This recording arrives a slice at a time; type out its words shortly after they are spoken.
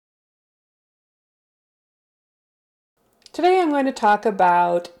Today I'm going to talk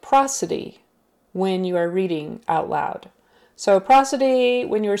about prosody when you are reading out loud. So prosody,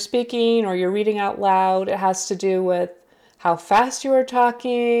 when you're speaking or you're reading out loud, it has to do with how fast you are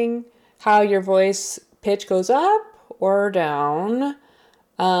talking, how your voice pitch goes up or down,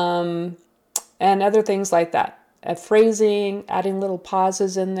 and other things like that. Phrasing, adding little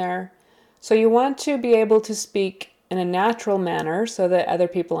pauses in there. So you want to be able to speak in a natural manner so that other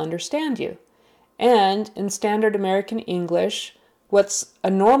people understand you. And in standard American English, what's a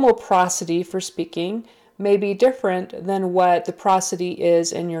normal prosody for speaking may be different than what the prosody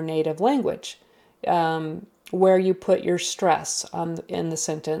is in your native language, where you put your stress in the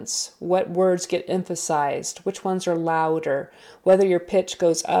sentence, what words get emphasized, which ones are louder, whether your pitch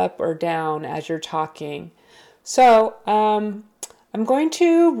goes up or down as you're talking. So I'm going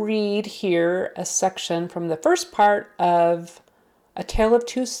to read here a section from the first part of A Tale of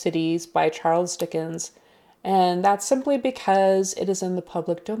Two Cities by Charles Dickens, and that's simply because it is in the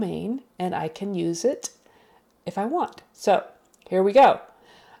public domain and I can use it if I want. So here we go.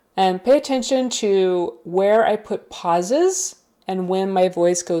 And pay attention to where I put pauses and when my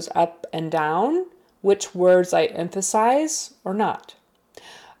voice goes up and down, which words I emphasize or not.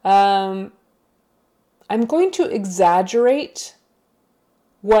 I'm going to exaggerate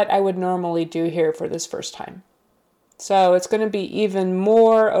what I would normally do here for this first time. So it's going to be even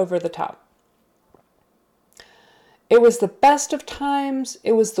more over the top. It was the best of times,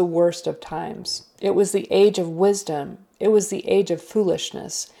 it was the worst of times. It was the age of wisdom, it was the age of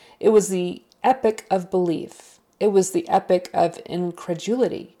foolishness. It was the epoch of belief. It was the epoch of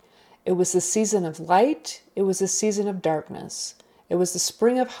incredulity. It was the season of light, it was the season of darkness. It was the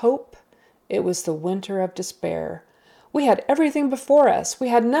spring of hope, it was the winter of despair. We had everything before us. We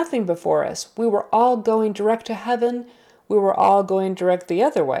had nothing before us. We were all going direct to heaven. We were all going direct the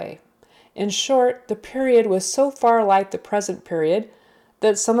other way. In short, the period was so far like the present period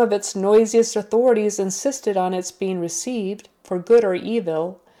that some of its noisiest authorities insisted on its being received, for good or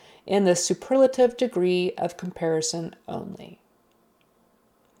evil, in the superlative degree of comparison only.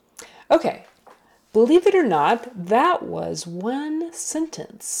 Okay. Believe it or not, that was one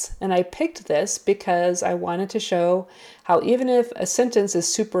sentence. And I picked this because I wanted to show how even if a sentence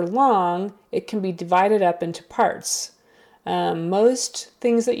is super long, it can be divided up into parts. Most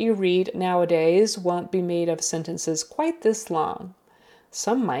things that you read nowadays won't be made of sentences quite this long.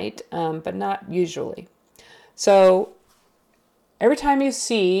 Some might, but not usually. So every time you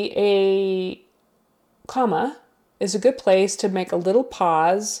see a comma is a good place to make a little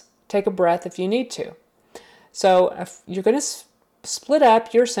pause. Take a breath if you need to. So if you're going to split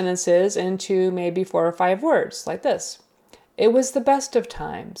up your sentences into maybe 4 or 5 words like this. It was the best of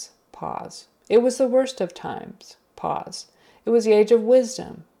times, pause. It was the worst of times, pause. It was the age of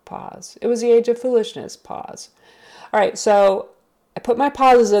wisdom, pause. It was the age of foolishness, pause. All right, so I put my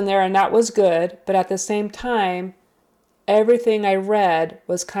pauses in there and that was good, but at the same time, everything I read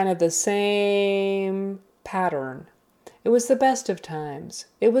was kind of the same pattern. It was the best of times.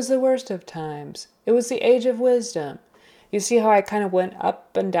 It was the worst of times. It was the age of wisdom. You see how I kind of went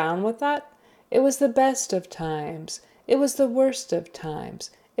up and down with that? It was the best of times. It was the worst of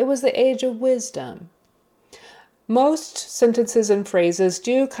times. It was the age of wisdom. Most sentences and phrases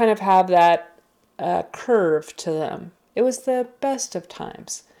do kind of have that curve to them. It was the best of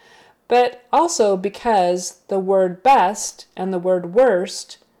times. But also because the word best and the word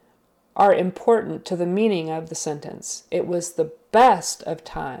worst are important to the meaning of the sentence. It was the best of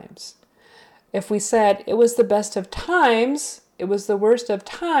times. If we said it was the best of times, it was the worst of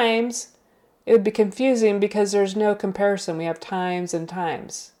times, it would be confusing because there's no comparison. We have times and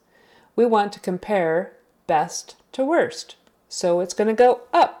times. We want to compare best to worst. So it's going to go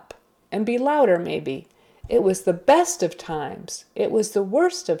up and be louder maybe. It was the best of times. It was the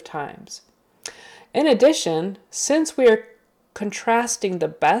worst of times. In addition, since we are contrasting the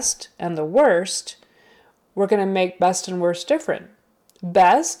best and the worst, we're going to make best and worst different.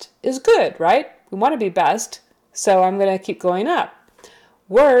 Best is good, right? We want to be best, so I'm going to keep going up.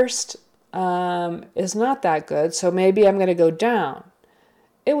 Worst is not that good, so maybe I'm going to go down.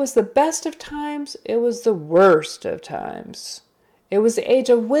 It was the best of times. It was the worst of times. It was the age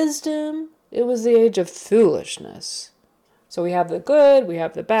of wisdom. It was the age of foolishness. So we have the good, we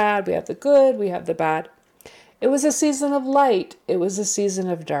have the bad, we have the good, we have the bad. It was a season of light. It was a season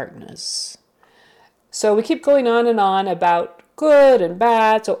of darkness. So we keep going on and on about good and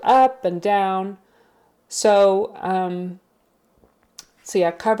bad, so up and down. So, I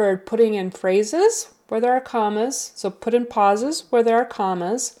covered putting in phrases where there are commas. So put in pauses where there are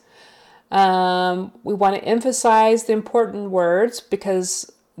commas. We want to emphasize the important words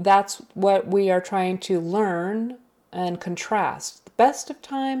because that's what we are trying to learn and contrast. The best of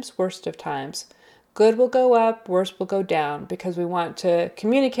times, worst of times. Good will go up, worst will go down, because we want to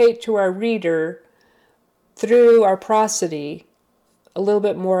communicate to our reader through our prosody a little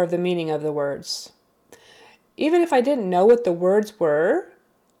bit more of the meaning of the words. Even if I didn't know what the words were,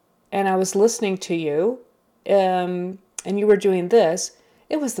 and I was listening to you, and you were doing this,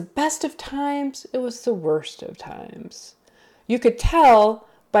 it was the best of times, it was the worst of times. You could tell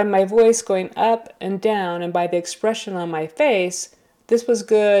by my voice going up and down and by the expression on my face, this was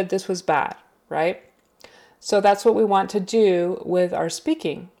good, this was bad, right? So that's what we want to do with our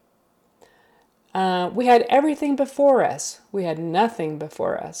speaking. We had everything before us. We had nothing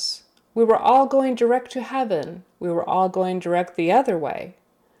before us. We were all going direct to heaven. We were all going direct the other way.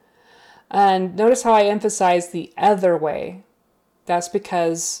 And notice how I emphasize the other way. That's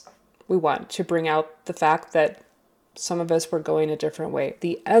because we want to bring out the fact that some of us were going a different way.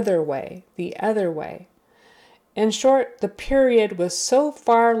 The other way, the other way. In short, the period was so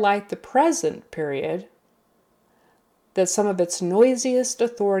far like the present period that some of its noisiest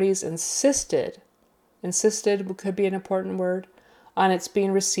authorities insisted could be an important word, on its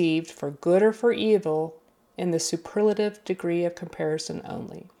being received for good or for evil in the superlative degree of comparison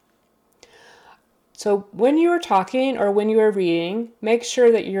only. So when you are talking or when you are reading, make sure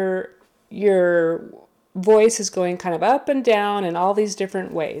that your voice is going kind of up and down in all these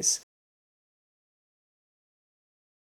different ways.